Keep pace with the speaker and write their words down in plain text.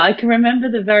I can remember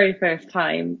the very first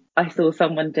time I saw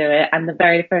someone do it and the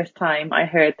very first time I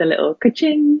heard the little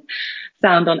ka-ching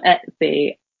sound on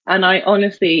Etsy. And I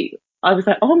was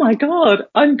like, oh my God,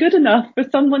 I'm good enough for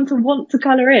someone to want to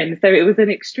color in. So it was an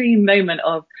extreme moment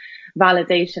of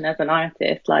validation as an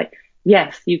artist. Like,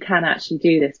 yes, you can actually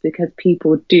do this because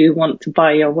people do want to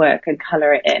buy your work and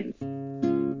color it in.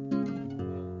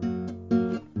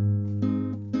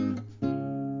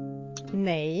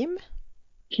 Name.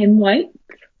 Kim White.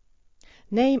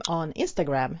 Name on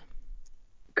Instagram.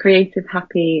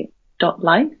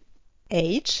 Creativehappy.life.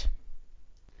 Age.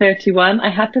 31. I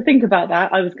had to think about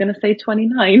that. I was going to say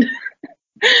 29.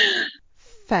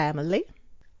 Family.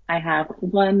 I have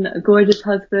one gorgeous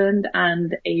husband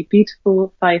and a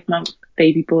beautiful 5-month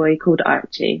baby boy called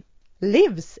Archie.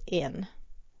 Lives in.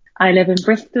 I live in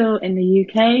Bristol in the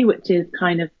UK, which is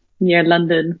kind of near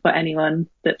London for anyone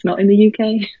that's not in the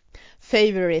UK.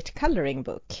 Favorite coloring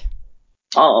book.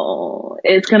 Oh,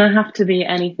 it's going to have to be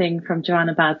anything from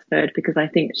Joanna Basford because I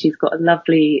think she's got a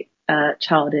lovely,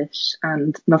 childish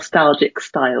and nostalgic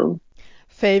style.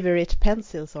 Favorite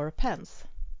pencils or pens.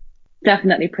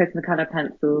 Definitely Prismacolor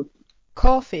pencils.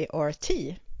 Coffee or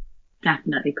tea.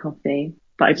 Definitely coffee,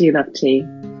 but I do love tea.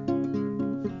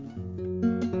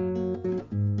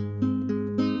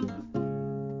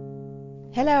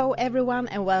 Hello everyone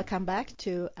and welcome back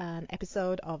to an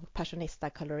episode of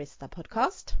Passionista Colorista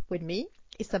podcast with me,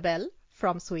 Isabelle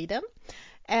from Sweden,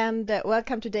 and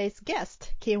welcome today's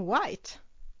guest, Kim White.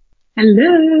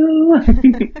 Hello!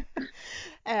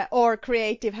 Or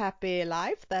Creative Happy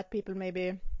Life, that people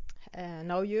maybe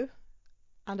know you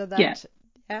under that.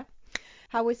 Yeah.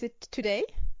 How is it today?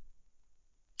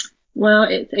 Well,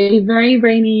 it's a very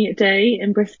rainy day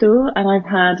in Bristol and I've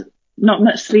had not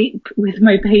much sleep with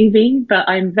my baby, but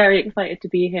I'm very excited to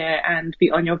be here and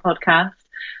be on your podcast.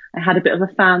 I had a bit of a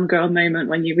fangirl moment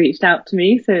when you reached out to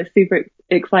me, so it's super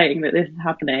exciting that this is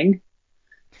happening.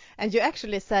 And you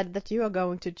actually said that you are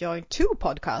going to join 2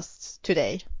 podcasts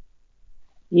today.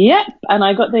 Yep, and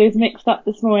I got those mixed up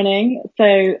this morning.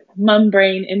 So mum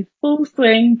brain in full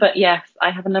swing, but yes,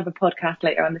 I have another podcast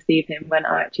later on this evening when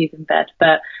Archie's in bed,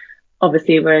 but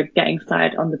obviously we're getting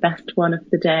started on the best one of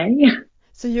the day.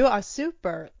 So you are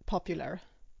super popular.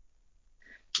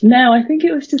 No, I think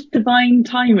it was just divine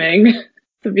timing,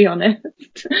 to be honest.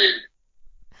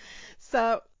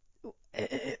 So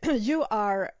you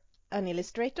are an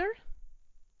illustrator?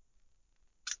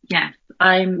 Yes,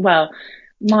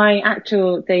 my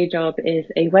actual day job is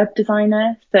a web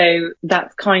designer. So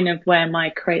that's kind of where my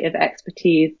creative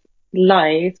expertise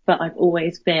lies, but I've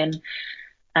always been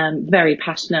very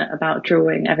passionate about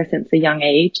drawing ever since a young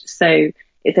age. So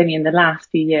it's only in the last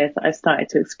few years that I've started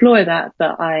to explore that,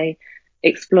 but I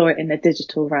explore it in the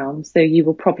digital realm. So you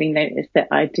will probably notice that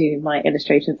I do my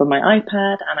illustrations on my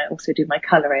iPad and I also do my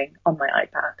coloring on my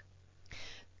iPad.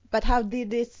 But how did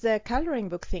this coloring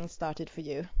book thing started for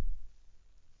you?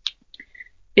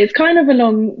 It's kind of a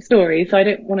long story, so I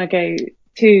don't want to go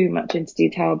too much into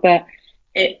detail, but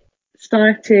it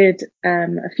started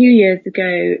a few years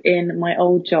ago in my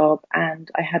old job and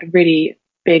I had a really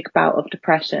big bout of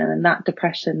depression, and that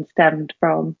depression stemmed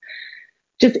from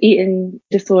just eating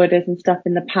disorders and stuff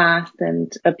in the past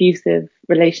and abusive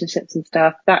relationships and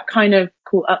stuff. That kind of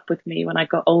caught up with me when I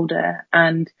got older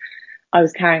and I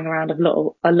was carrying around a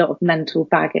lot of mental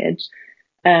baggage.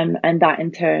 And that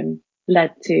in turn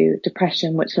led to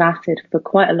depression, which lasted for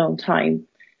quite a long time.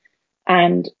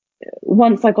 And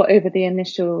once I got over the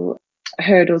initial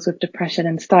hurdles with depression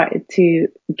and started to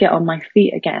get on my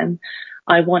feet again,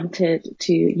 I wanted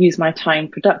to use my time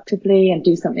productively and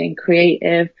do something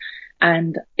creative.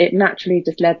 And it naturally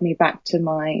just led me back to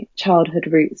my childhood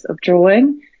roots of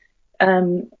drawing.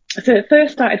 So it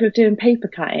first started with doing paper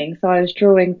cutting. So I was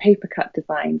drawing paper cut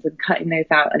designs and cutting those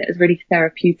out, and it was really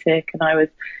therapeutic. And I was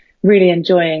really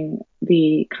enjoying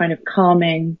the kind of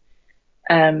calming,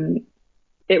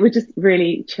 it would just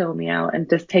really chill me out and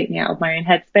just take me out of my own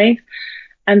headspace.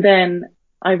 And then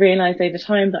I realized over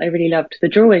time that I really loved the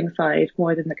drawing side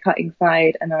more than the cutting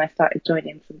side. And then I started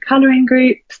joining some coloring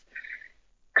groups,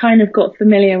 kind of got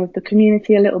familiar with the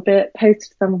community a little bit,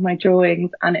 posted some of my drawings.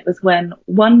 And it was when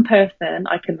one person,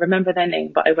 I can remember their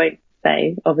name, but I won't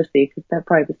say, obviously, because they're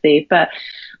privacy, but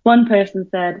one person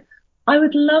said, I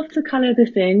would love to colour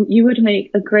this in. You would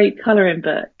make a great colouring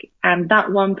book. And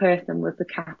that one person was the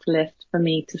catalyst for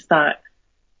me to start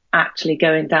actually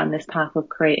going down this path of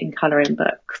creating colouring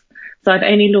books. So I've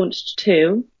only launched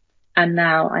 2, and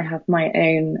now I have my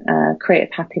own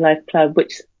Creative Happy Life Club,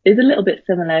 which is a little bit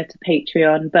similar to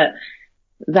Patreon, but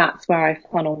that's where I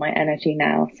funnel my energy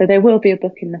now. So there will be a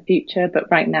book in the future,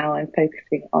 but right now I'm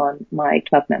focusing on my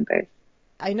club members.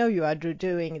 I know you are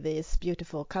doing these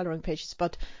beautiful coloring pages,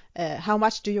 but how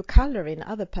much do you color in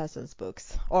other person's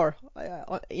books or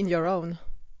in your own?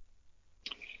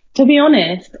 To be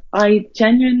honest, I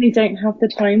genuinely don't have the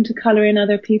time to colour in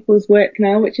other people's work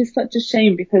now, which is such a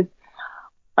shame because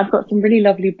I've got some really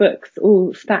lovely books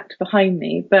all stacked behind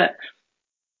me. But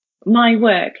my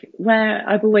work, where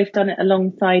I've always done it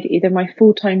alongside either my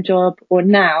full-time job or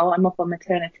now I'm off on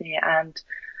maternity and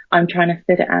I'm trying to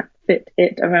fit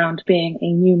it around being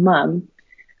a new mum.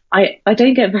 I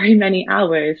don't get very many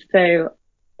hours, so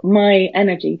my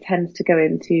energy tends to go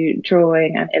into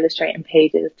drawing and illustrating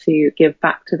pages to give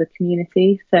back to the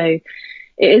community. So it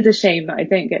is a shame that I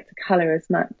don't get to colour as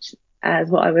much as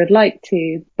what I would like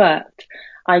to, but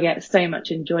I get so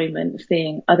much enjoyment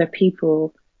seeing other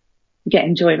people get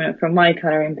enjoyment from my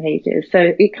colouring pages. So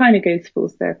it kind of goes full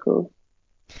circle.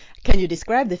 Can you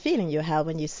describe the feeling you have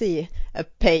when you see a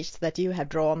page that you have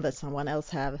drawn that someone else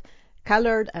have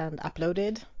colored and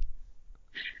uploaded?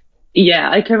 Yeah,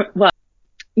 I can. Well,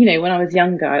 when I was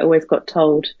younger, I always got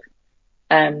told,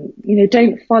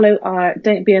 don't follow art,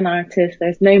 don't be an artist.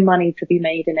 There's no money to be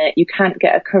made in it. You can't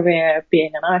get a career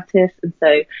being an artist. And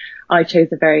so I chose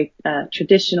a very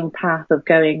traditional path of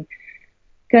going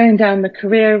down the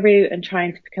career route and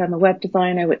trying to become a web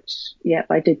designer, which, yeah,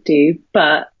 I did do.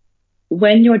 But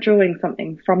when you're drawing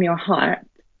something from your heart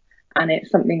and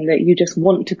it's something that you just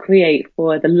want to create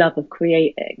for the love of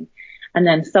creating, and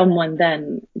then someone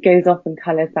then goes off and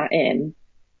colors that in,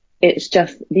 it's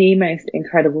just the most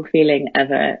incredible feeling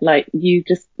ever. Like you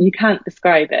can't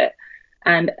describe it.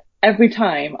 And every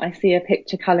time I see a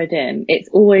picture colored in, it's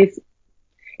always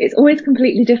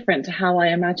completely different to how I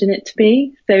imagine it to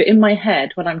be. So in my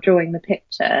head, when I'm drawing the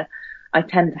picture, I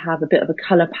tend to have a bit of a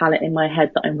color palette in my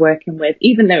head that I'm working with,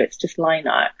 even though it's just line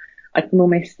art. I can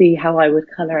almost see how I would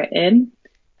color it in.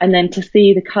 And then to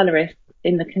see the colorists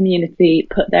in the community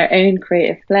put their own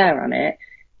creative flair on it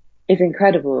is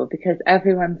incredible because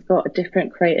everyone's got a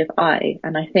different creative eye.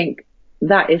 And I think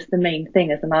that is the main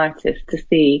thing as an artist, to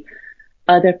see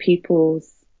other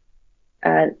people's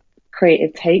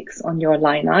creative takes on your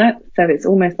line art. So it's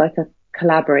almost like a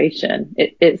collaboration.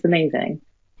 It's amazing.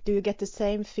 Do you get the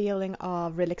same feeling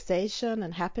of relaxation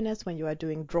and happiness when you are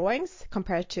doing drawings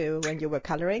compared to when you were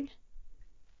coloring?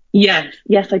 Yes,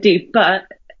 I do. But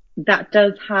that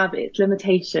does have its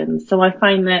limitations. So I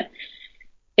find that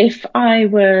if I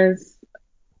was,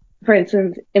 for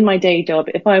instance, in my day job,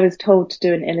 if I was told to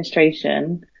do an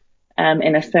illustration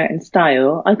in a certain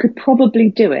style, I could probably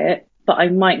do it, but I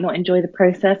might not enjoy the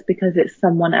process because it's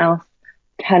someone else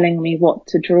telling me what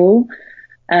to draw,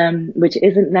 which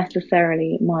isn't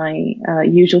necessarily my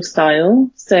usual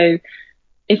style. So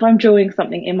if I'm drawing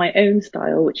something in my own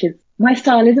style, which is, my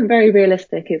style isn't very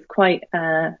realistic, it's quite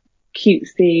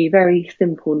cutesy, very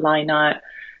simple line art.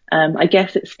 I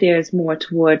guess it steers more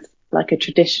towards like a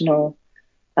traditional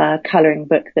colouring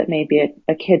book that maybe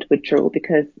a kid would draw,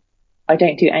 because I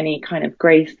don't do any kind of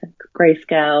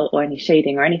grayscale or any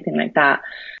shading or anything like that.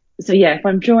 So yeah, if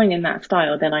I'm drawing in that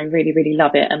style, then I really, really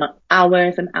love it. And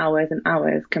hours and hours and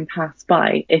hours can pass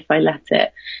by if I let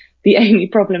it. The only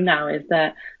problem now is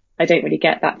that I don't really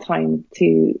get that time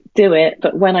to do it.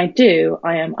 But when I do,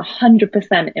 I am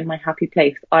 100% in my happy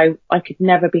place. I could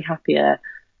never be happier.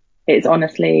 It's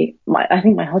honestly, I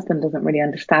think my husband doesn't really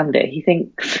understand it. He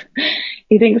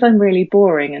thinks I'm really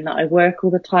boring and that I work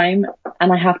all the time.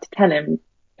 And I have to tell him,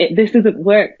 this isn't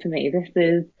work to me.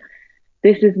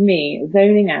 This is me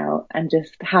zoning out and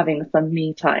just having some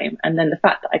me time. And then the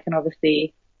fact that I can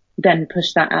obviously then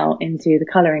push that out into the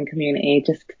colouring community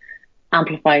just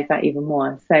amplifies that even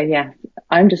more. So yes,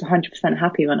 I'm just 100%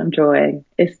 happy when I'm drawing.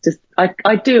 It's just,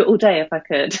 I'd do it all day if I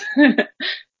could.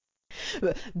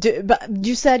 But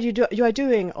you said you are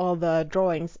doing all the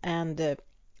drawings and the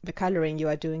coloring you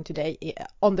are doing today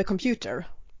on the computer.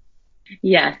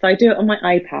 Yes, I do it on my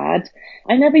iPad.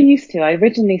 I never used to. I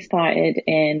originally started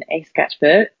in a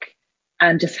sketchbook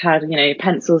and just had,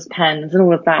 pencils, pens and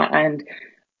all of that. And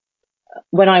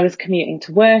when I was commuting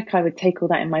to work, I would take all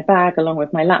that in my bag along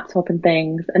with my laptop and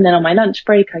things. And then on my lunch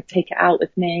break, I'd take it out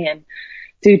with me and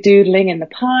do doodling in the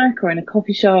park or in a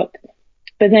coffee shop.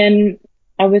 But then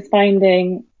I was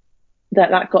finding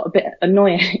that got a bit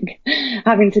annoying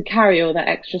having to carry all that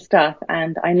extra stuff.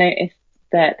 And I noticed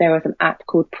that there was an app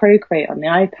called Procreate on the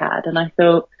iPad, and I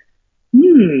thought,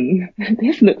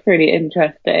 this looks really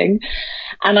interesting.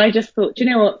 And I just thought, do you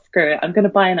know what? Screw it. I'm going to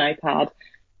buy an iPad.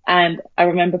 And I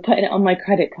remember putting it on my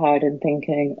credit card and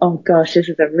thinking, oh gosh, this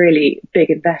is a really big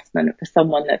investment for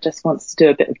someone that just wants to do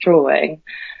a bit of drawing.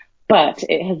 But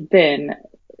it has been,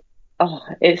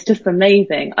 it's just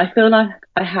amazing. I feel like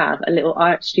I have a little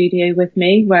art studio with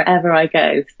me wherever I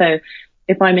go. So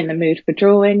if I'm in the mood for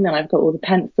drawing, then I've got all the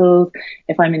pencils.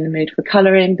 If I'm in the mood for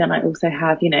colouring, then I also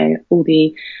have, all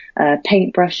the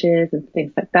paint brushes and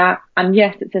things like that. And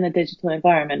yes, it's in a digital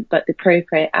environment, but the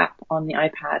Procreate app on the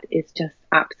iPad is just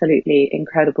absolutely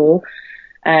incredible.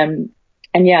 And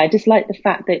yeah, I just like the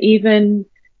fact that even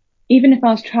if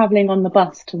I was traveling on the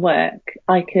bus to work,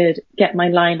 I could get my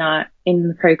line art in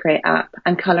the Procreate app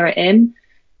and colour it in.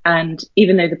 And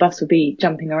even though the bus would be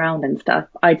jumping around and stuff,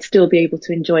 I'd still be able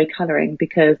to enjoy colouring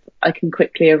because I can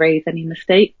quickly erase any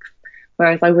mistakes.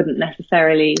 Whereas I wouldn't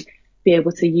necessarily be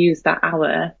able to use that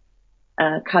hour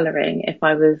colouring if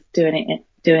I was doing it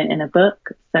in a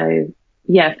book. So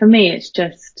yeah, for me, it's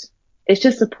just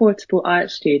a portable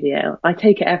art studio. I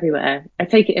take it everywhere. I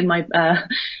take it in my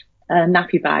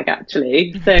nappy bag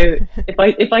actually. So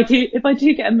if I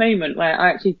do get a moment where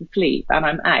I actually sleep and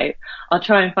I'm out, I'll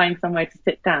try and find somewhere to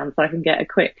sit down so I can get a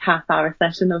quick half-hour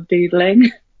session of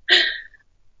doodling.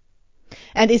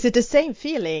 And is it the same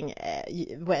feeling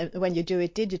when you do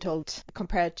it digital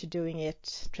compared to doing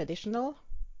it traditional?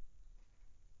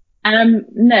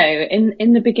 No,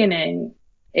 in the beginning,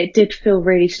 it did feel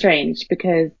really strange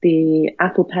because the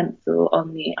Apple Pencil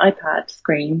on the iPad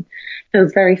screen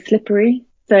feels very slippery.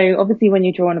 So obviously when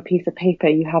you draw on a piece of paper,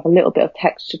 you have a little bit of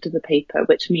texture to the paper,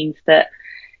 which means that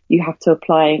you have to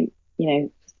apply,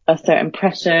 a certain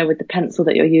pressure with the pencil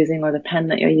that you're using or the pen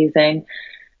that you're using.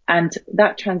 And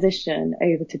that transition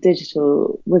over to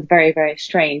digital was very, very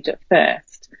strange at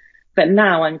first. But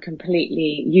now I'm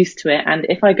completely used to it. And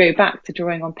if I go back to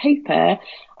drawing on paper,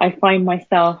 I find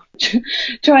myself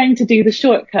trying to do the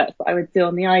shortcuts that I would do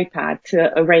on the iPad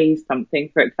to erase something,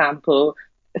 for example.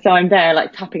 So I'm there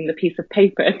like tapping the piece of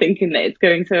paper thinking that it's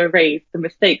going to erase the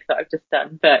mistakes that I've just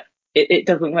done, but it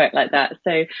doesn't work like that.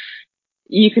 So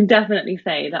you can definitely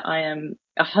say that I am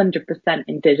 100%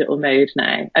 in digital mode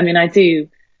now. I mean, I do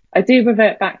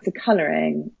revert back to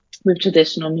colouring with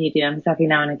traditional mediums every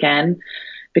now and again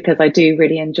because I do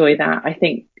really enjoy that. I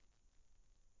think,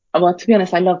 well, to be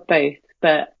honest, I love both,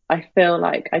 but I feel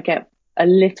like I get a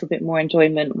little bit more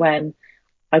enjoyment when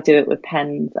I do it with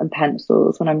pens and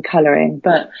pencils when I'm colouring.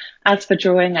 But as for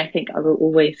drawing, I think I will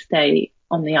always stay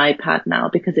on the iPad now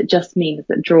because it just means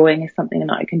that drawing is something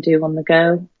that I can do on the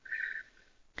go.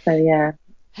 So yeah.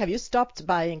 Have you stopped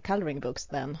buying coloring books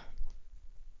then?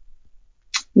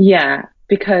 Yeah,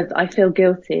 because I feel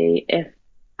guilty if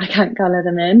I can't colour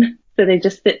them in. So they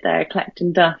just sit there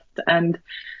collecting dust and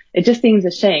it just seems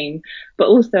a shame. But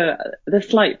also the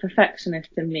slight perfectionist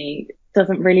in me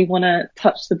doesn't really want to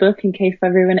touch the book in case I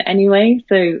ruin it anyway.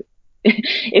 So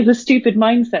it's a stupid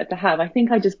mindset to have. I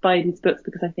think I just buy these books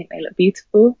because I think they look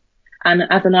beautiful. And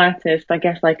as an artist, I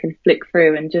guess I can flick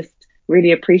through and just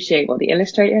really appreciate what the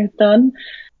illustrator has done.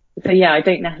 So yeah, I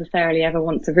don't necessarily ever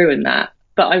want to ruin that.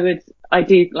 But I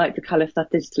do like to colour stuff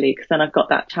digitally because then I've got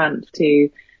that chance to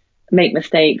make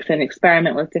mistakes and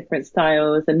experiment with different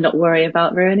styles and not worry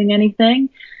about ruining anything.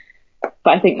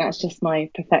 But I think that's just my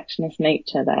perfectionist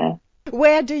nature there.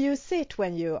 Where do you sit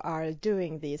when you are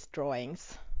doing these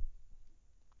drawings?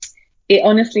 It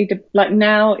honestly, like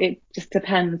now, it just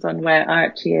depends on where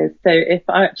Archie is. So if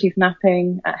Archie's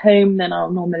napping at home, then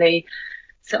I'll normally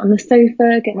sit on the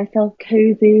sofa, get myself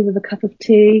cozy with a cup of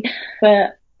tea.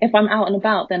 But if I'm out and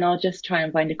about, then I'll just try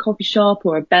and find a coffee shop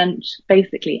or a bench,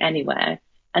 basically anywhere.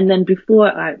 And then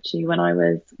before Archie, when I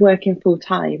was working full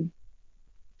time,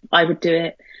 I would do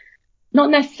it not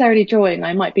necessarily drawing.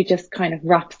 I might be just kind of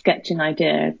rough sketching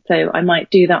ideas. So I might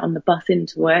do that on the bus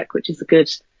into work, which is a good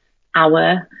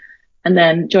hour. And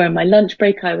then during my lunch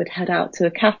break, I would head out to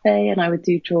a cafe and I would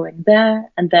do drawing there.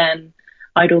 And then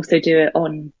I'd also do it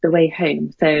on the way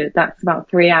home. So that's about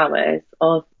 3 hours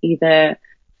of either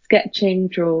sketching,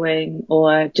 drawing,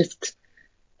 or just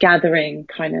gathering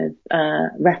kind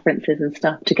of references and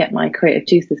stuff to get my creative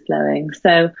juices flowing.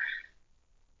 So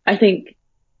I think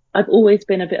I've always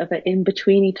been a bit of an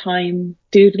in-betweeny time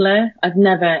doodler. I've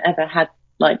never ever had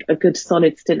like a good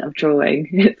solid stint of drawing.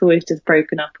 It's always just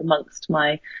broken up amongst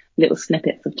my little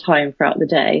snippets of time throughout the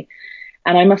day.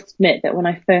 And I must admit that when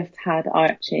I first had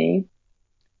Archie,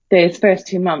 those first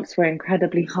 2 months were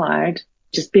incredibly hard,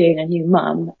 just being a new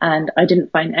mum, and I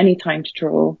didn't find any time to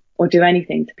draw or do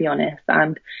anything, to be honest.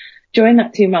 And during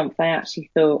that 2 months, I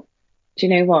actually thought, do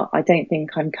you know what? I don't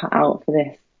think I'm cut out for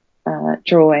this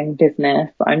drawing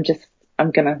business. I'm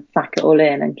going to sack it all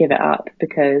in and give it up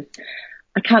because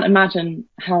I can't imagine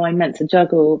how I'm meant to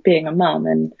juggle being a mum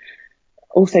and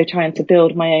also trying to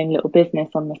build my own little business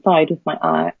on the side with my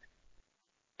art.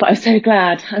 But I'm so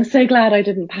glad I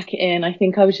didn't pack it in. I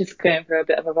think I was just going through a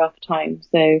bit of a rough time.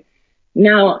 So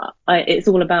now it's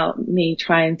all about me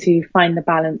trying to find the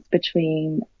balance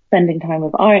between spending time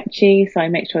with Archie. So I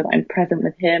make sure that I'm present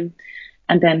with him,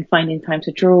 and then finding time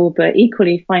to draw, but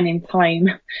equally finding time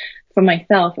for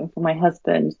myself and for my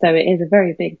husband. So it is a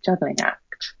very big juggling act.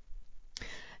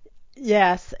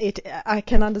 Yes, I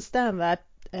can understand that.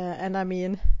 And I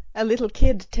mean, a little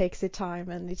kid takes the time,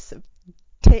 and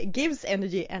gives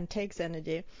energy and takes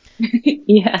energy.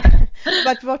 Yeah.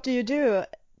 But what do you do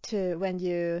when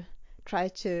you try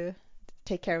to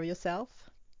take care of yourself?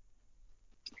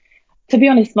 To be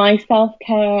honest, my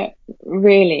self-care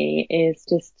really is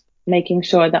just making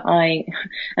sure that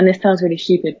and this sounds really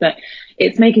stupid, but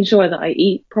it's making sure that I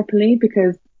eat properly,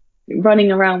 because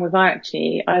running around with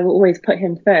Archie, I will always put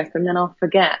him first and then I'll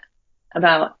forget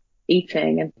about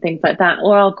eating and things like that.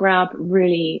 Or I'll grab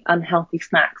really unhealthy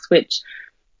snacks, which,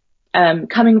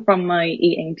 coming from my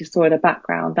eating disorder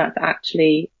background, that's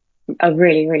actually a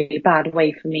really, really bad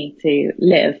way for me to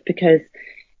live, because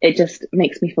it just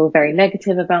makes me feel very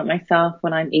negative about myself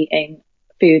when I'm eating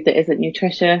food that isn't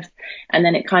nutritious. And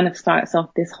then it kind of starts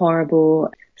off this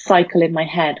horrible cycle in my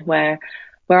head where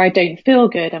I don't feel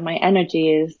good and my energy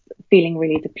is feeling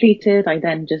really depleted. I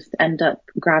then just end up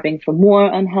grabbing for more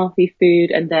unhealthy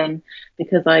food. And then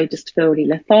because I just feel really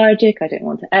lethargic, I don't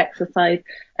want to exercise.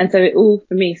 And so it all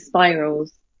for me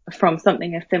spirals from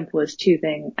something as simple as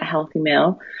choosing a healthy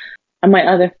meal. And my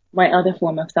other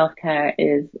form of self-care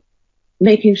is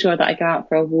making sure that I go out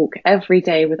for a walk every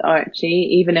day with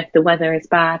Archie, even if the weather is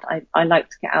bad. I like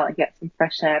to get out and get some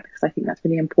fresh air, because I think that's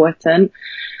really important.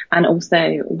 And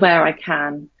also, where I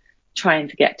can, trying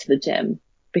to get to the gym,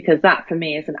 because that for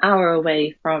me is an hour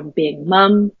away from being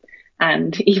mum.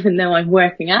 And even though I'm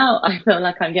working out, I feel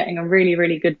like I'm getting a really,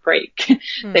 really good break.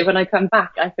 So when I come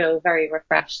back, I feel very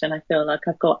refreshed, and I feel like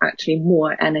I've got actually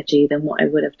more energy than what I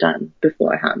would have done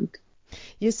beforehand.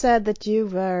 You said that you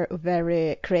were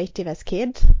very creative as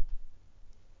kid.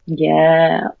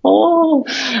 Yeah. Oh,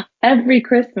 every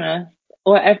Christmas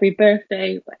or every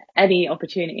birthday, any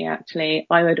opportunity actually,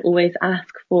 I would always ask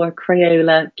for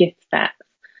Crayola gift sets.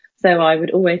 So I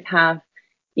would always have,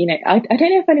 I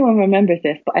don't know if anyone remembers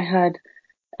this, but I had,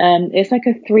 it's like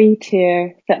a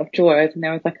 3-tier set of drawers, and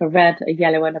there was like a red, a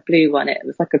yellow and a blue one. It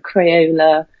was like a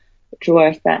Crayola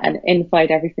drawer set, and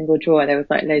inside every single drawer there was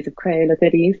like loads of Crayola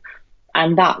goodies.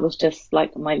 And that was just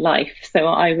like my life. So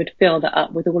I would fill that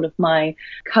up with all of my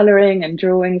colouring and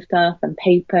drawing stuff and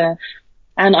paper.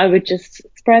 And I would just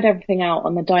spread everything out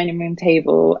on the dining room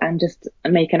table and just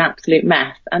make an absolute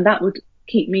mess. And that would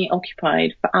keep me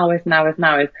occupied for hours and hours and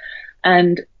hours.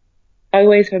 And I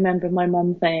always remember my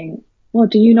mum saying, well,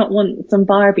 do you not want some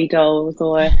Barbie dolls,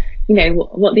 or,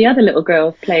 what the other little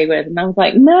girls play with? And I was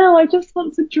like, no, I just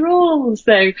want to draw.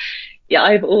 So yeah,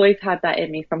 I've always had that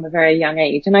in me from a very young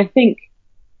age. And I think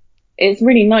it's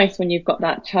really nice when you've got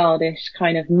that childish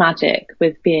kind of magic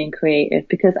with being creative,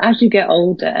 because as you get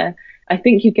older, I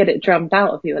think you get it drummed out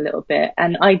of you a little bit.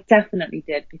 And I definitely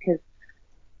did, because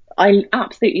I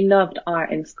absolutely loved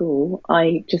art in school.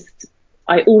 I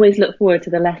always look forward to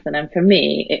the lesson. And for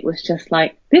me, it was just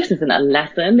like, this isn't a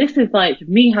lesson. This is like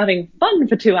me having fun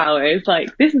for 2 hours.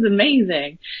 Like, this is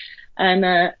amazing.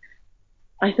 And,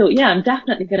 I thought, yeah, I'm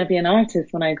definitely going to be an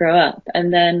artist when I grow up.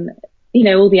 And then,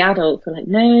 all the adults were like,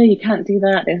 no, you can't do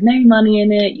that. There's no money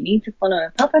in it. You need to follow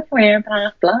a proper career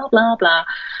path, blah, blah, blah.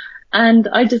 And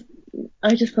I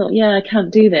just thought, yeah, I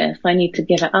can't do this. I need to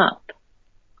give it up.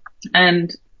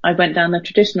 And I went down the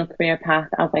traditional career path,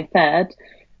 as I said,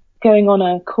 going on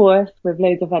a course with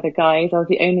loads of other guys. I was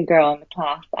the only girl in the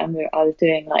class, and I was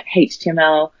doing like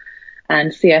HTML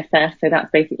and CSS. So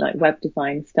that's basically like web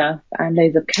design stuff, and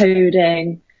loads of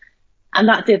coding. And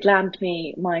that did land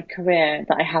me my career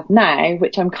that I have now,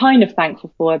 which I'm kind of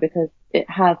thankful for, because it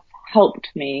has helped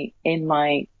me in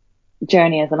my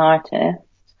journey as an artist.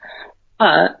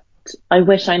 But I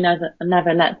wish I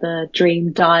never let the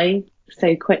dream die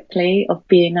so quickly of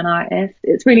being an artist.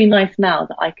 It's really nice now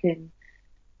that I can,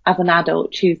 as an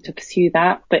adult, choose to pursue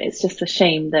that. But it's just a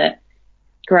shame that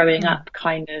growing up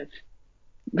kind of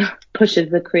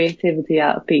pushes the creativity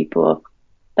out of people.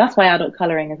 That's why adult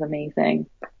coloring is amazing.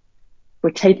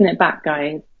 We're taking it back,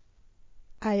 guys.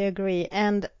 I agree.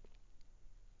 And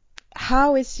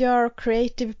how is your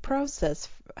creative process?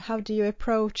 How do you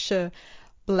approach a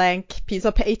blank piece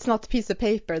of paper? It's not a piece of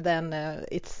paper, then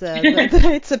it's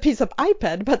it's a piece of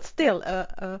iPad, but still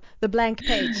the blank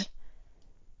page.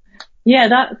 Yeah,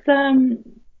 that's do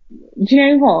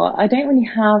you know what? I, I don't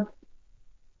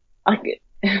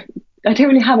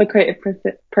really have a creative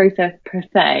process per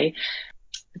se.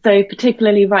 So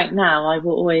particularly right now, I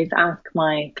will always ask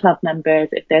my club members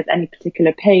if there's any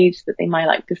particular page that they might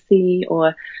like to see,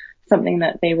 or something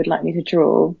that they would like me to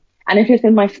draw. And if it's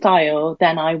in my style,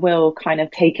 then I will kind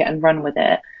of take it and run with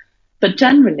it. But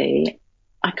generally,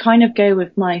 I kind of go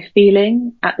with my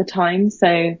feeling at the time.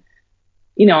 So,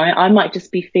 I might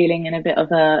just be feeling in a bit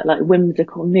of a like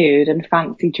whimsical mood and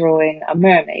fancy drawing a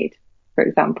mermaid, for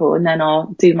example, and then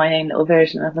I'll do my own little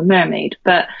version of a mermaid.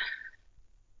 But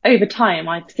over time,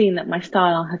 I've seen that my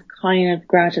style has kind of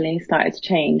gradually started to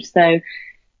change. So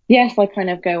yes, I kind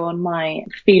of go on my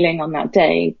feeling on that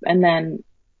day, and then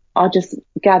I'll just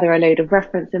gather a load of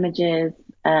reference images,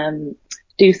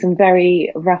 do some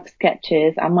very rough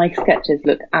sketches, and my sketches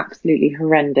look absolutely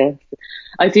horrendous.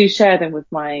 I do share them with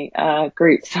my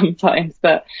group sometimes,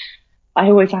 but I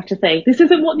always have to say, this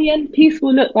isn't what the end piece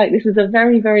will look like. This is a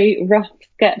very, very rough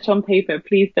sketch on paper.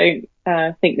 Please don't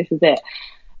think this is it.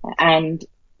 And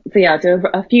so yeah, I do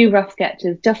a few rough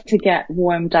sketches just to get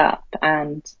warmed up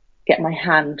and get my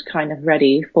hand kind of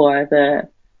ready for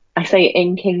I say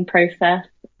inking process.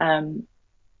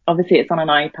 Obviously it's on an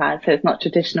iPad, so it's not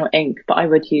traditional ink, but I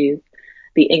would use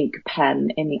the ink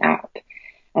pen in the app.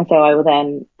 And so I will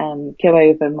then go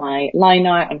over my line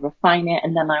art and refine it,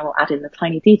 and then I will add in the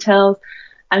tiny details.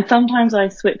 And sometimes I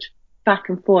switch back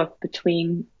and forth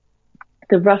between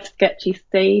the rough sketchy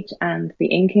stage and the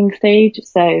inking stage.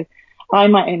 So I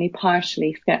might only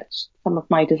partially sketch some of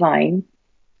my design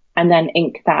and then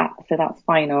ink that. So that's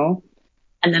final.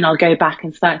 And then I'll go back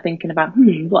and start thinking about,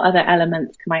 what other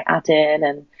elements can I add in?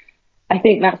 And I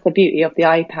think that's the beauty of the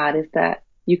iPad, is that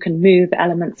you can move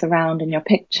elements around in your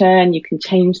picture and you can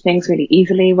change things really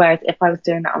easily. Whereas if I was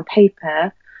doing that on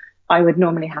paper, I would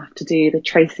normally have to do the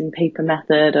tracing paper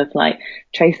method of like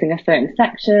tracing a certain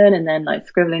section and then like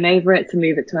scribbling over it to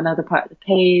move it to another part of the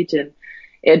page. And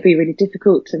it'd be really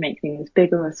difficult to make things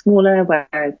bigger or smaller.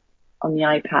 Whereas on the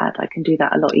iPad, I can do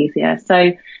that a lot easier.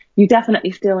 So you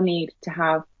definitely still need to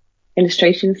have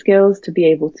illustration skills to be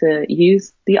able to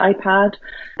use the iPad,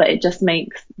 but it just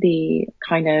makes the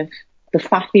kind of the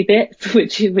faffy bits,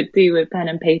 which you would do with pen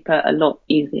and paper, a lot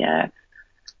easier.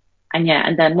 And yeah,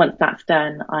 and then once that's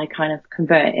done, I kind of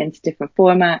convert it into different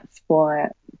formats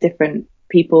for different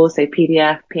people. So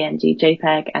PDF, PNG,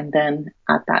 JPEG, and then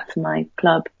add that to my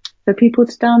club for people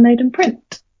to download and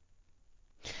print.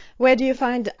 Where do you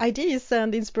find ideas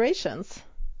and inspirations?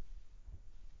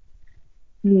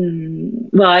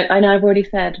 Well, I know I've already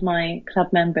said my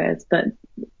club members, but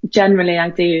generally I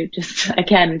do I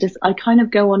kind of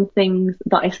go on things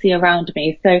that I see around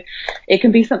me. So it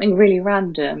can be something really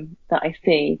random that I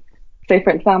see. So for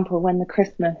example, when the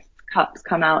Christmas cups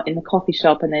come out in the coffee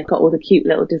shop and they've got all the cute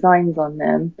little designs on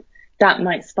them, that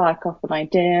might spark off an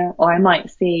idea. Or I might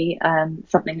see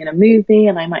something in a movie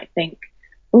and I might think,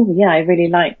 oh yeah, I really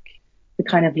like the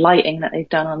kind of lighting that they've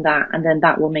done on that. And then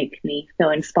that will make me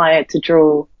feel inspired to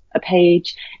draw a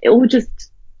page. It all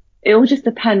just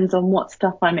depends on what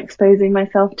stuff I'm exposing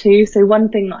myself to. So one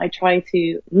thing that I try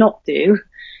to not do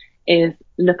is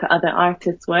look at other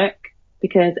artists' work,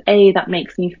 because that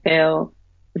makes me feel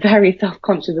very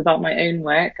self-conscious about my own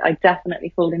work. I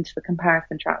definitely fall into the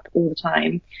comparison trap all the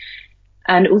time.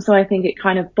 And also I think it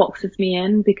kind of boxes me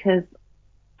in, because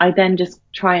I then just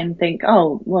try and think,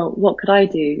 oh, well, what could I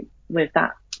do with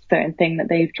that certain thing that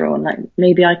they've drawn? Like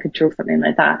maybe I could draw something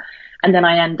like that. And then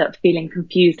I end up feeling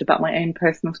confused about my own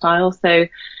personal style. So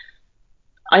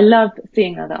I love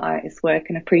seeing other artists' work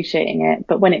and appreciating it.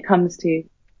 But when it comes to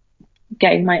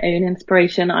getting my own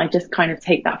inspiration, I just kind of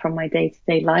take that from my day to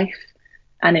day life.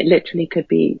 And it literally could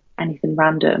be anything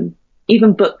random.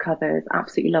 Even book covers,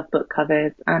 absolutely love book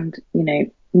covers, and,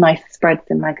 nice spreads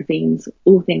in magazines,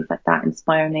 all things like that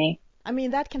inspire me. I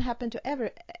mean, that can happen to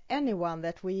anyone,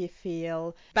 that we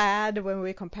feel bad when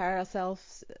we compare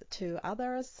ourselves to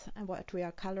others and what we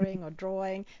are coloring or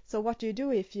drawing. So what do you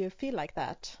do if you feel like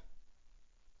that?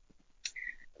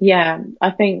 Yeah,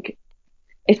 I think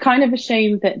it's kind of a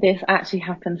shame that this actually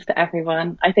happens to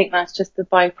everyone. I think that's just the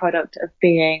byproduct of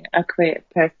being a creative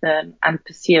person and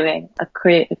pursuing a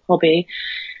creative hobby.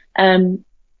 Um,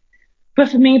 but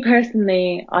for me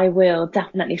personally, I will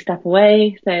definitely step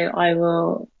away. So I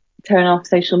will turn off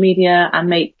social media and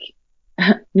make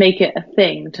it a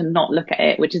thing to not look at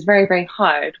it, which is very, very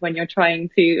hard when you're trying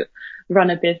to run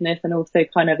a business and also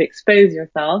kind of expose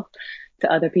yourself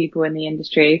to other people in the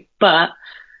industry. But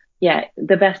yeah,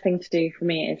 the best thing to do for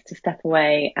me is to step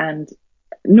away. And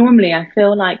normally I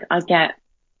feel like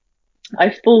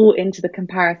I fall into the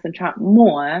comparison trap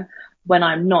more when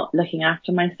I'm not looking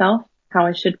after myself how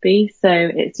I should be. So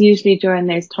it's usually during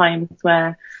those times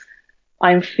where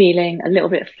I'm feeling a little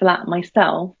bit flat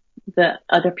myself that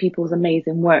other people's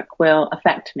amazing work will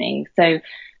affect me. So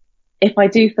if I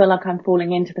do feel like I'm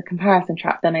falling into the comparison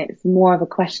trap, then it's more of a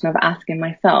question of asking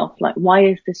myself, like, why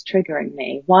is this triggering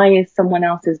me? Why is someone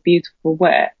else's beautiful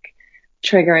work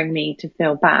triggering me to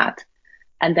feel bad?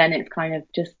 And then it's kind of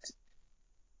just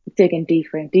digging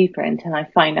deeper and deeper until I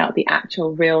find out the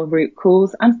actual real root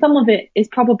cause. And some of it is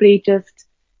probably just,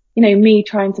 me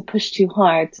trying to push too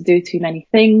hard, to do too many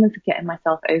things, getting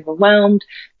myself overwhelmed,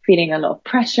 feeling a lot of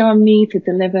pressure on me to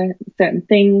deliver certain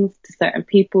things to certain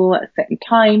people at a certain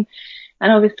time.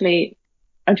 And obviously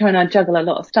I'm trying to juggle a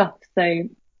lot of stuff. So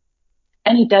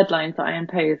any deadlines that I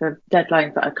impose are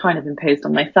deadlines that I kind of imposed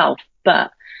on myself,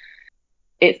 but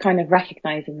it's kind of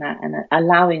recognizing that and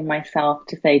allowing myself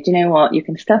to say, do you know what? You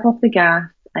can step off the gas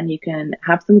and you can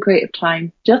have some creative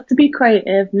time just to be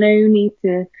creative. No need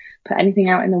to put anything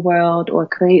out in the world or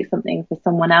create something for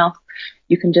someone else.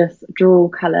 You can just draw,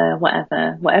 color,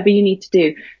 whatever you need to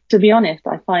do. To be honest,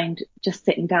 I find just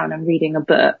sitting down and reading a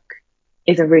book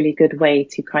is a really good way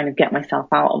to kind of get myself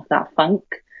out of that funk.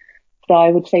 So I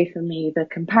would say for me, the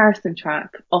comparison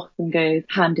track often goes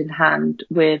hand in hand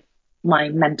with my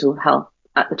mental health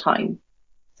at the time.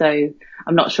 So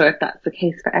I'm not sure if that's the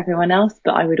case for everyone else,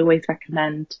 but I would always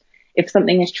recommend, if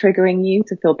something is triggering you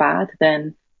to feel bad,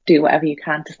 then do whatever you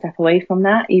can to step away from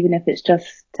that, even if it's just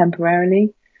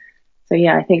temporarily. So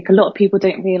yeah, I think a lot of people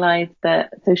don't realize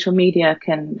that social media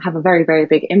can have a very, very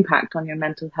big impact on your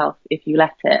mental health if you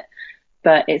let it.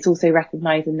 But it's also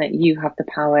recognizing that you have the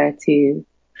power to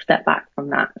step back from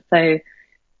that. So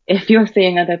if you're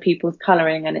seeing other people's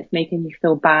coloring and it's making you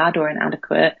feel bad or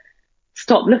inadequate,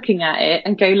 stop looking at it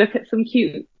and go look at some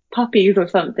cute puppies or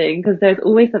something, because there's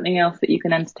always something else that you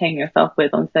can entertain yourself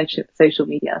with on social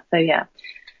media. So yeah,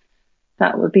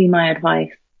 that would be my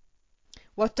advice.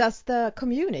 What does the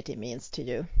community means to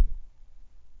you?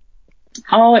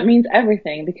 Oh, it means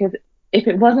everything, because if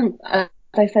it wasn't, as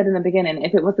I said in the beginning,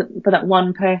 if it wasn't for that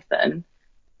one person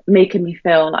making me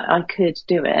feel like I could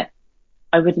do it,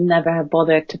 I would never have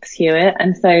bothered to pursue it.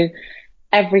 And so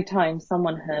every time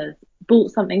someone has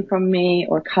bought something from me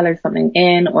or colored something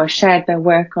in or shared their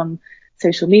work on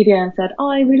social media and said, oh,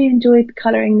 I really enjoyed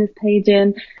coloring this page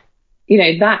in,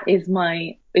 that is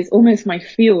it's almost my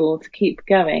fuel to keep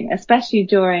going, especially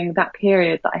during that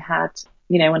period that I had,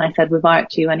 when I said with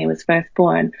Archie when he was first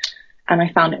born, and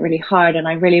I found it really hard and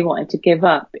I really wanted to give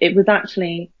up. It was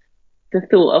actually the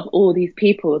thought of all these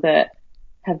people that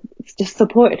have just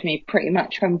supported me pretty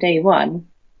much from day one.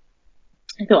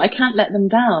 I thought, I can't let them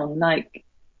down. Like,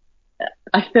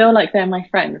 I feel like they're my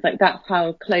friends. Like, that's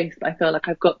how close I feel like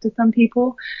I've got to some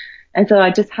people. And so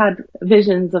I just had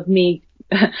visions of me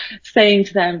saying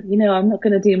to them, I'm not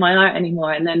going to do my art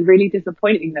anymore, and then really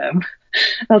disappointing them.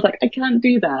 I was like, I can't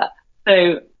do that.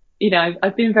 So,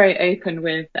 I've been very open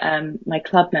with my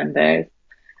club members,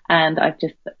 and I've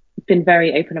just been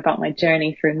very open about my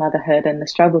journey through motherhood and the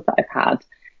struggles that I've had.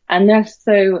 And they're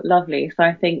so lovely. So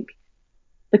I think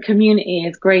the community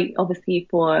is great, obviously,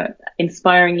 for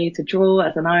inspiring you to draw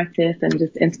as an artist and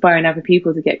just inspiring other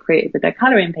people to get creative with their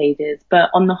coloring pages. But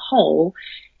on the whole,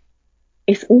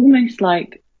 it's almost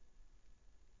like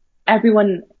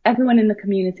everyone in the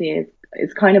community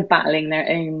is kind of battling their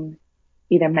own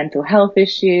either mental health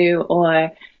issue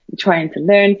or trying to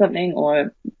learn something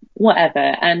or whatever.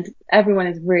 And everyone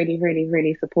is really, really,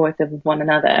 really supportive of one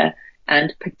another,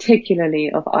 and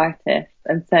particularly of artists.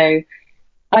 And so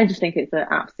I just think it's an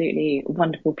absolutely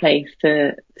wonderful place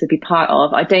to be part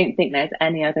of. I don't think there's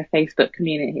any other Facebook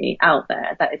community out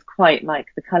there that is quite like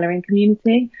the colouring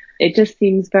community. It just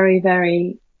seems very,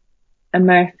 very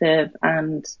immersive,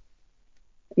 and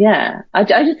yeah, I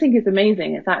just think it's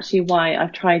amazing. It's actually why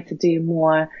I've tried to do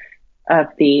more of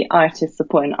the artist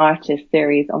supporting artist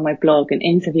series on my blog and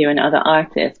interviewing other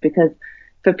artists, because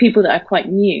for people that are quite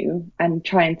new and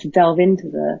trying to delve into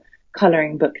the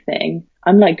colouring book thing,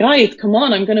 I'm like, guys, come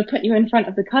on, I'm going to put you in front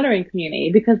of the colouring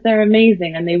community because they're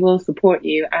amazing and they will support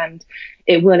you and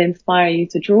it will inspire you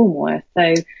to draw more.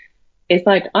 So it's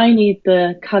like, I need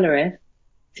the colorist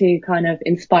to kind of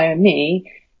inspire me,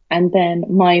 and then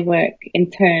my work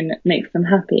in turn makes them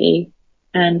happy.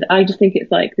 And I just think it's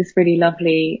like this really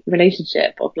lovely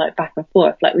relationship of like back and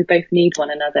forth. Like, we both need one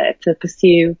another to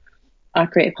pursue our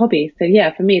creative hobbies. So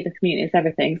yeah, for me, the community is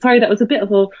everything. Sorry, that was a bit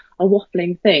of a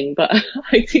waffling thing, but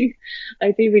I do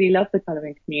really love the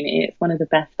colouring community. It's one of the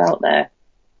best out there.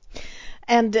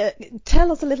 And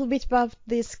tell us a little bit about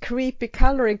this creepy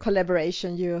coloring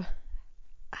collaboration you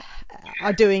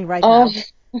are doing right now.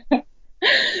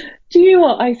 Do you know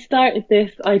what? I started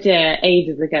this idea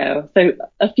ages ago. So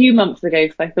a few months ago,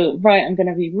 because I thought, right, I'm going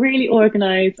to be really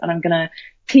organized and I'm going to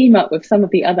team up with some of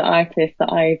the other artists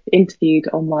that I've interviewed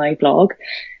on my blog,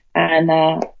 and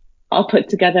I'll put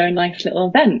together a nice little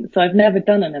event. So I've never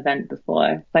done an event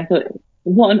before. So I thought,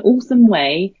 what an awesome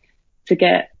way to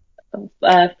get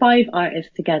 5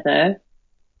 artists together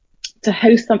to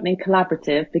host something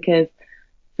collaborative, because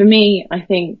for me, I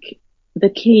think the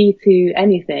key to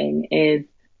anything is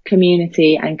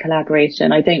community and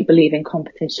collaboration. I don't believe in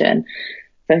competition.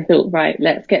 So I thought, right,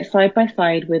 let's get side by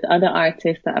side with other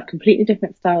artists that have completely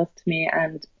different styles to me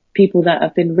and people that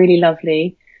have been really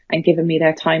lovely and given me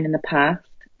their time in the past.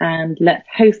 And let's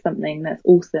host something that's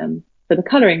awesome for the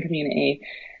colouring community.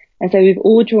 And so we've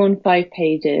all drawn 5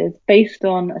 pages based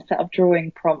on a set of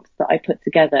drawing prompts that I put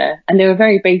together. And they were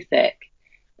very basic.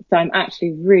 So I'm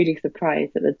actually really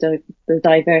surprised at the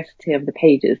diversity of the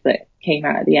pages that came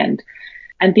out at the end.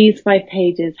 And these 5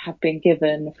 pages have been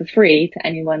given for free to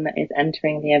anyone that is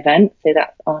entering the event. So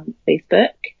that's on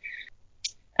Facebook.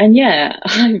 And yeah,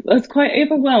 I was quite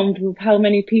overwhelmed with how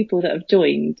many people that have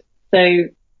joined. So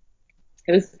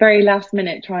it was very last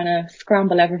minute trying to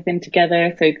scramble everything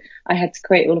together. So I had to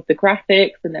create all of the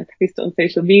graphics and then post it on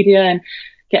social media and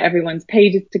get everyone's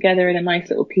pages together in a nice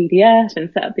little PDF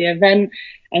and set up the event.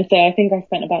 And so I think I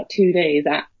spent about 2 days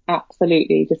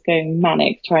absolutely just going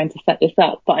manic trying to set this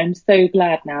up. But I'm so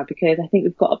glad now because I think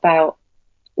we've got about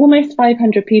almost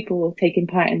 500 people taking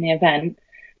part in the event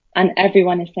and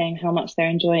everyone is saying how much they're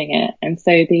enjoying it. And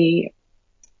so the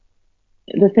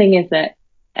thing is that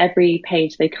every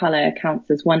page they colour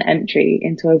counts as one entry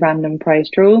into a random prize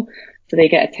draw. So they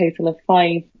get a total of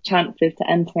 5 chances to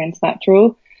enter into that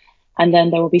draw. And then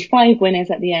there will be 5 winners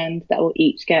at the end that will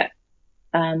each get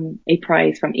a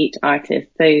prize from each artist.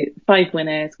 So 5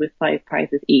 winners with 5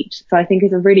 prizes each. So I think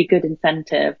it's a really good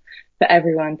incentive for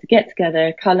everyone to get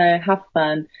together, colour, have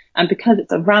fun. And because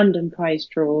it's a random prize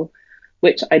draw,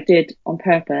 which I did on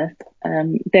purpose,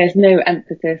 there's no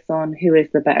emphasis on who is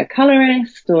the better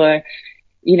colorist or,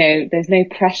 you know, there's no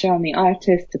pressure on the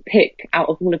artist to pick out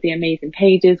of all of the amazing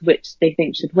pages which they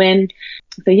think should win.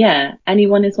 So yeah,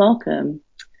 anyone is welcome.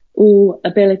 All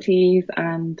abilities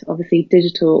and obviously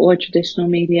digital or traditional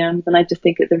mediums. And I just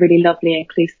think it's a really lovely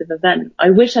inclusive event.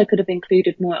 I wish I could have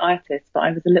included more artists, but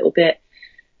I was a little bit,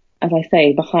 as I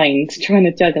say, behind trying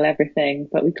to juggle everything,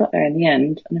 but we got there in the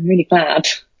end and I'm really glad.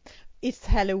 It's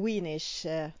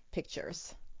Halloweenish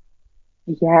pictures.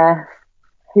 Yeah.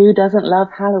 Who doesn't love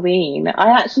Halloween?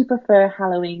 I actually prefer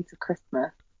Halloween to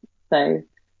Christmas. So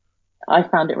I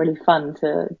found it really fun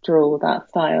to draw that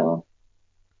style.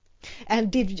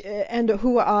 And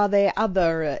who are the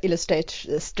other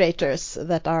illustrators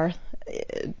that are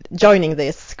joining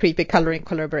this creepy coloring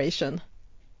collaboration?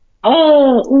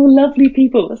 Oh, all lovely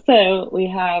people. So we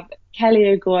have Kelly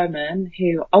O'Gorman,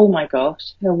 who, oh my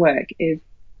gosh, her work is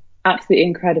absolutely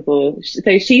incredible.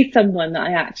 So she's someone that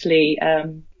I actually,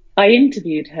 I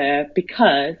interviewed her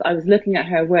because I was looking at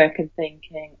her work and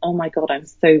thinking, oh my God, I'm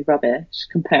so rubbish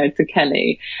compared to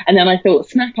Kelly. And then I thought,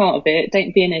 snap out of it.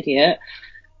 Don't be an idiot.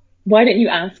 Why don't you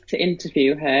ask to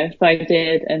interview her? So I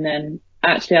did. And then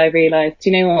actually I realized,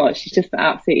 you know what? She's just an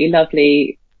absolutely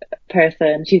lovely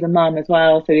person. She's a mum as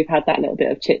well. So we've had that little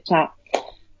bit of chit chat.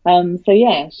 So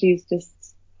yeah, she's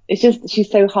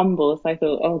so humble. So I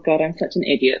thought, oh God, I'm such an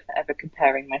idiot for ever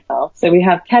comparing myself. So we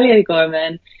have Kelly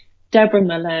O'Gorman, Deborah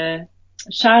Muller,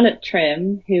 Charlotte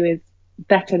Trim, who is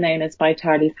better known as By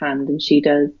Charlie's Hand, and she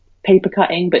does paper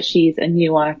cutting, but she's a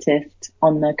new artist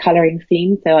on the colouring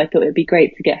scene. So I thought it'd be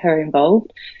great to get her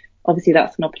involved. Obviously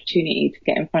that's an opportunity to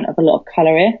get in front of a lot of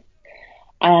colourists.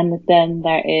 And then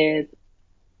there is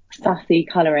Sassy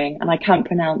Colouring, and I can't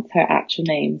pronounce her actual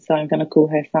name, so I'm going to call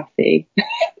her Sassy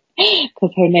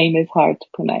because her name is hard to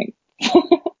pronounce.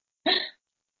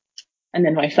 And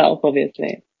then myself,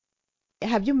 obviously.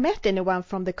 Have you met anyone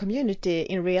from the community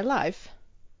in real life?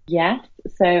 Yes,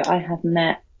 so I have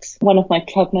met one of my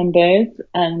club members,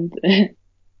 and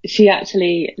she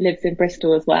actually lives in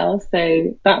Bristol as well,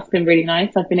 so that's been really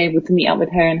nice. I've been able to meet up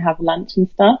with her and have lunch and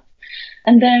stuff.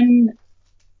 And then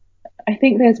I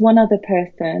think there's one other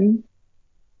person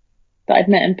that I'd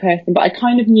met in person, but I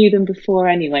kind of knew them before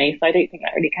anyway, so I don't think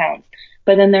that really counts.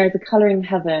 But then there's a Colouring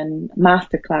Heaven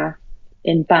masterclass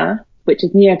in Bath, which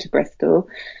is near to Bristol,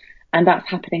 and that's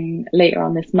happening later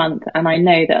on this month. And I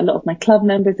know that a lot of my club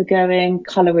members are going.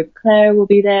 Colour with Claire will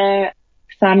be there.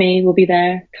 Sammy will be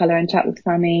there. Colour and Chat with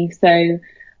Sammy. So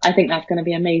I think that's going to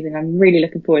be amazing. I'm really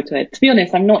looking forward to it. To be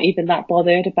honest, I'm not even that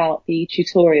bothered about the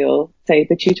tutorial. So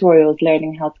the tutorial is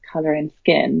learning how to colour in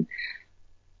skin.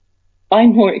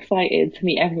 I'm more excited to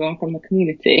meet everyone from the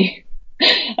community.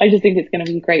 I just think it's going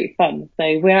to be great fun.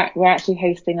 So we're actually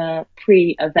hosting a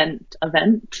pre-event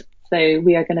event. So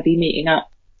we are going to be meeting up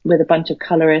with a bunch of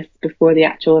colorists before the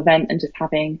actual event and just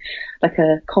having like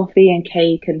a coffee and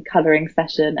cake and colouring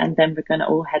session. And then we're going to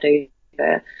all head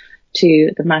over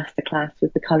to the masterclass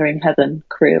with the Colouring Heaven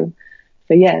crew.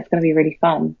 So yeah, it's going to be really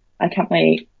fun. I can't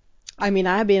wait. I mean,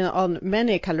 I've been on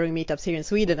many coloring meetups here in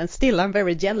Sweden, and still I'm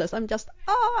very jealous. I'm just,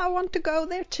 oh, I want to go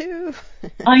there too.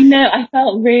 I know, I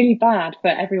felt really bad for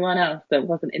everyone else that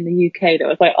wasn't in the UK that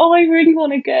was like, oh, I really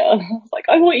want to go. And I was like,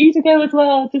 I want you to go as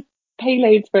well. Just pay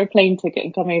loads for a plane ticket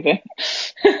and come over.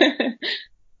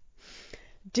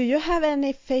 Do you have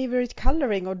any favorite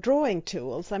coloring or drawing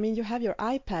tools? I mean, you have your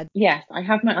iPad. Yes, I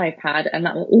have my iPad and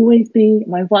that will always be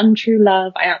my one true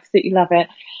love. I absolutely love it.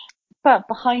 But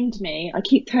behind me, I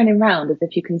keep turning around as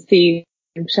if you can see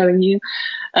I'm showing you.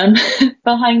 Um,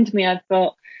 behind me, I've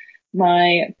got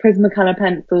my Prismacolor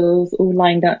pencils all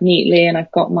lined up neatly, and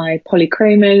I've got my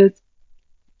polychromos,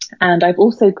 and I've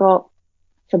also got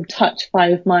some Touch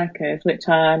 5 markers, which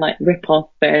are like rip-off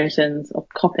versions of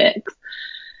Copics.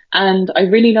 And I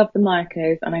really love the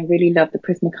markers and I really love the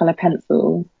Prismacolor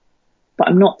pencils, but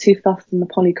I'm not too fussed on the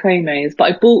polychromos. But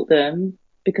I bought them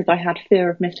because I had fear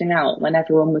of missing out when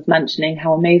everyone was mentioning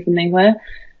how amazing they were.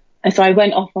 And so I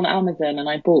went off on Amazon and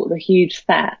I bought the huge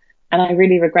set, and I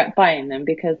really regret buying them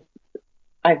because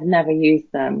I've never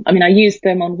used them. I mean, I used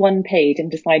them on one page and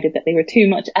decided that they were too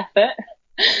much effort.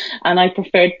 And I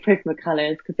preferred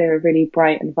Prismacolors because they were really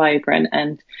bright and vibrant,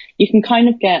 and you can kind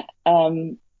of get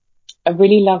a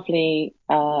really lovely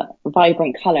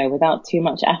vibrant color without too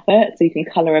much effort, so you can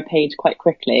color a page quite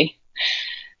quickly.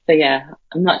 So yeah,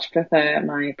 I much prefer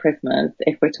my Prismas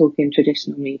if we're talking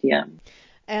traditional medium.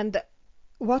 And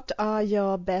what are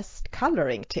your best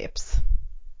coloring tips?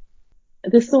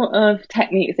 The sort of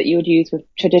techniques that you would use with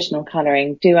traditional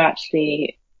colouring do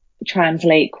actually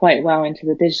translate quite well into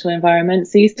the digital environment.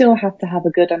 So you still have to have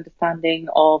a good understanding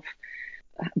of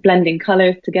blending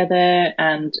colours together.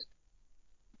 And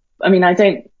I mean, I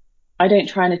don't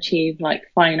try and achieve like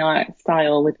fine art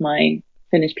style with my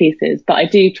finished pieces, but I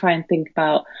do try and think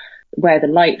about where the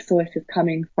light source is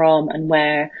coming from and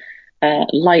where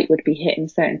light would be hitting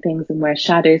certain things and where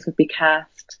shadows would be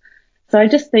cast. So I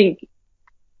just think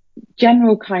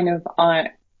general kind of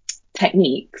art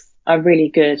techniques are really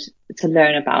good to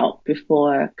learn about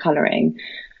before colouring.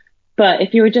 But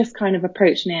if you were just kind of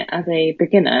approaching it as a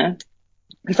beginner,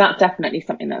 because that's definitely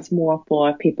something that's more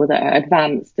for people that are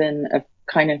advanced and have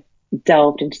kind of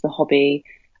delved into the hobby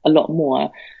a lot more.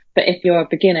 But if you're a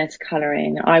beginner to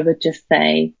colouring, I would just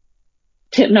say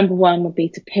tip number one would be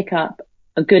to pick up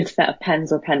a good set of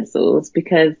pens or pencils,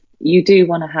 because you do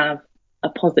want to have a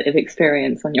positive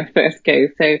experience on your first go.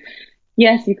 So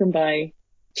yes, you can buy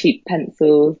cheap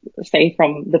pencils, say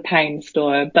from the pound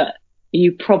store, but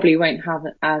you probably won't have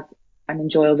as an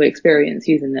enjoyable experience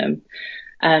using them.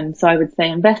 So I would say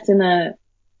invest in a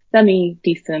semi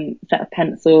decent set of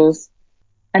pencils,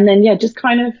 and then yeah, just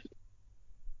kind of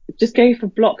just go for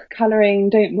block colouring.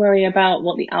 Don't worry about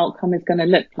what the outcome is going to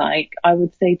look like. I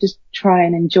would say just try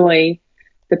and enjoy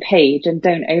the page and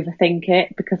don't overthink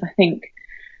it, because I think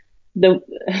the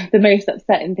the most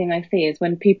upsetting thing I see is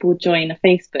when people join a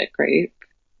Facebook group,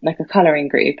 like a colouring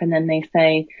group, and then they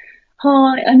say,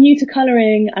 "Hi, I'm new to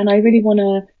colouring and I really want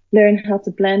to learn how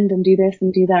to blend and do this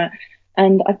and do that.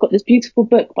 And I've got this beautiful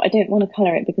book, but I don't want to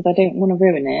colour it because I don't want to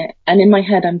ruin it." And in my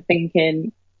head, I'm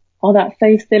thinking, "Oh, that's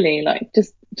so silly. Like,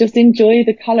 just enjoy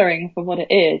the colouring for what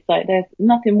it is. Like, there's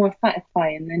nothing more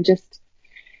satisfying than just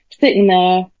sitting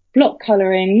there, block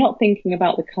colouring, not thinking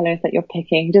about the colours that you're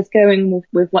picking, just going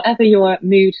with whatever your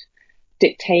mood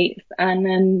dictates, and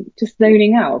then just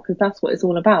zoning out, because that's what it's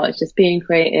all about. It's just being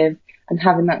creative and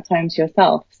having that time to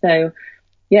yourself." So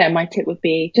yeah, my tip would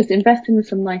be just invest in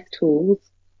some nice tools,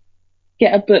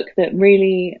 get a book that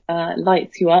really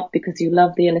lights you up because you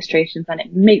love the illustrations and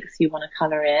it makes you want to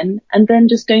colour in, and then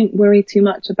just don't worry too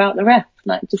much about the rest.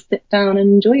 Like, just sit down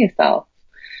and enjoy yourself.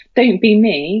 Don't be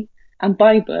me and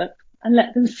buy books and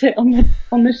let them sit on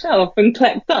the shelf and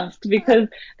collect dust, because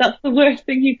that's the worst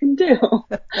thing you can do.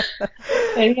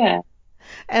 So yeah.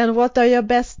 And what are your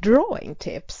best drawing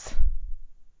tips?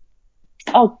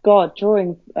 Oh God,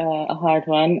 drawing's a hard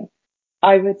one.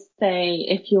 I would say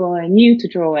if you're new to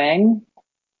drawing,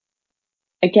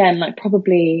 again, like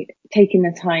probably taking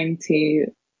the time to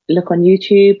look on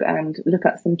YouTube and look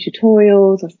at some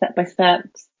tutorials or step by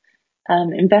steps,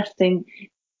 investing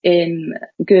in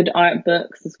good art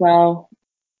books as well.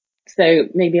 So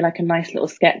maybe like a nice little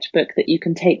sketchbook that you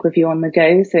can take with you on the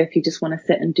go. So if you just want to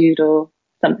sit and doodle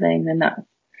something, then that's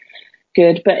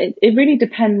good. But it really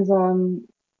depends on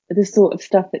the sort of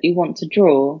stuff that you want to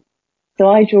draw. So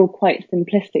I draw quite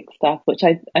simplistic stuff, which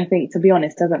I think, to be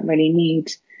honest, doesn't really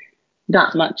need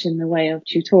that much in the way of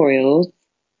tutorials.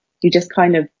 You just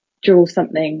kind of draw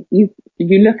something, you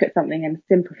look at something and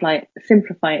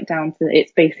simplify it down to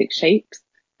its basic shapes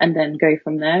and then go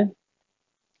from there.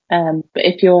 But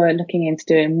if you're looking into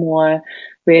doing more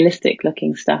realistic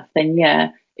looking stuff, then yeah,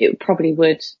 it probably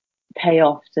would pay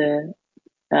off to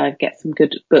get some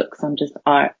good books on just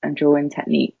art and drawing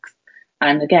techniques.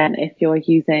 And again, if you're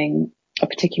using a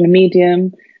particular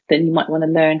medium, then you might want to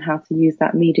learn how to use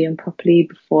that medium properly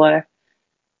before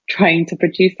trying to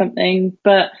produce something.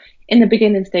 But in the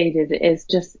beginning stages, it's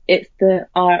the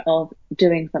art of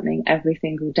doing something every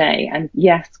single day. And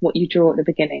yes, what you draw at the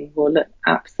beginning will look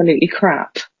absolutely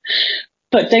crap,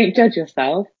 but don't judge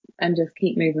yourself and just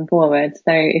keep moving forward.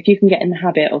 So if you can get in the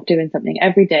habit of doing something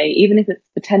every day, even if it's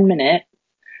for 10 minutes,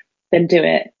 then do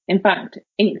it. In fact,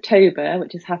 Inktober,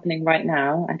 which is happening right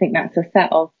now, I think that's a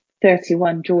set of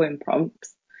 31 drawing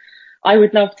prompts. I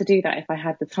would love to do that if I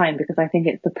had the time, because I think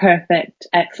it's the perfect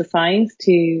exercise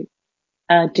to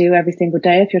do every single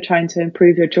day if you're trying to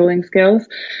improve your drawing skills.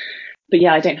 But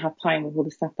yeah, I don't have time with all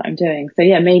the stuff that I'm doing. So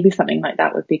yeah, maybe something like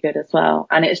that would be good as well.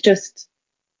 And it's just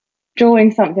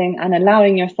drawing something and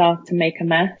allowing yourself to make a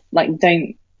mess. Like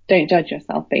don't judge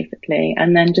yourself basically,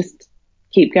 and then just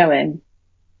keep going.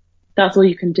 That's all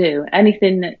you can do.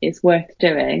 Anything that is worth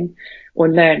doing or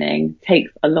learning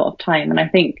takes a lot of time. And I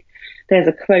think there's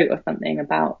a quote or something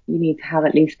about you need to have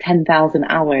at least 10,000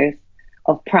 hours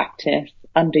of practice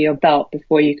under your belt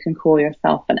before you can call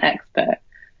yourself an expert.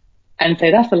 And so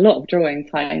that's a lot of drawing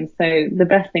time. So the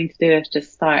best thing to do is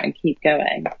just start and keep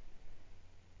going.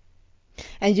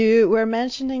 And you were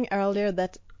mentioning earlier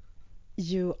that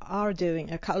you are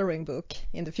doing a coloring book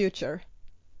in the future.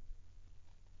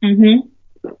 Mm-hmm.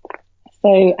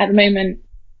 So at the moment,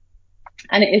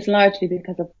 and it is largely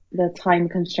because of the time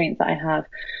constraints that I have,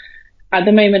 at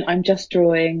the moment, I'm just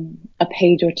drawing a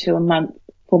page or two a month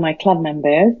for my club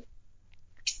members.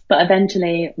 But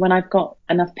eventually, when I've got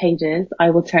enough pages, I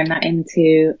will turn that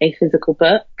into a physical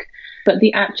book. But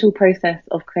the actual process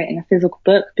of creating a physical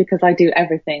book, because I do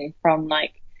everything from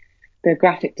like the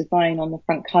graphic design on the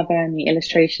front cover and the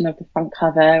illustration of the front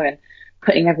cover and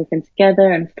putting everything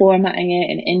together and formatting it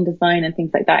in InDesign and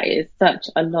things like that, it is such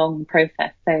a long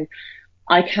process. So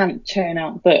I can't churn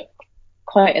out books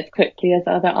quite as quickly as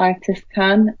other artists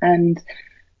can. And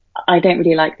I don't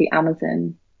really like the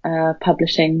Amazon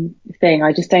publishing thing.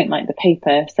 I just don't like the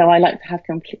paper. So I like to have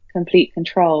complete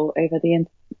control over the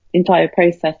entire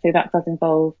process. So that does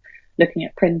involve looking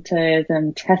at printers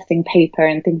and testing paper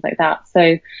and things like that.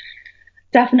 So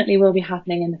definitely will be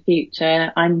happening in the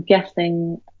future. I'm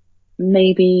guessing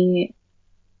maybe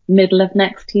middle of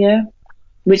next year,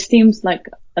 which seems like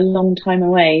a long time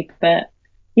away, but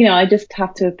you know, I just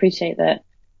have to appreciate that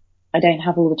I don't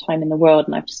have all the time in the world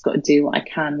and I've just got to do what I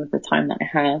can with the time that I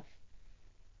have.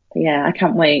 But yeah, I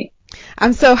can't wait.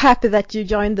 I'm so happy that you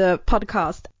joined the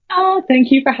podcast. Oh,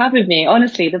 thank you for having me.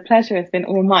 Honestly, the pleasure has been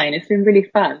all mine. It's been really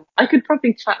fun. I could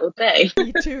probably chat all day.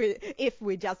 Me too, if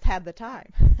we just had the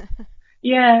time.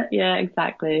 Yeah,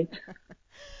 exactly.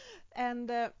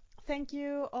 And thank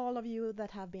you, all of you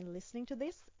that have been listening to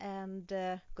this, and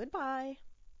goodbye.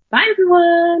 Bye,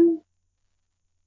 everyone.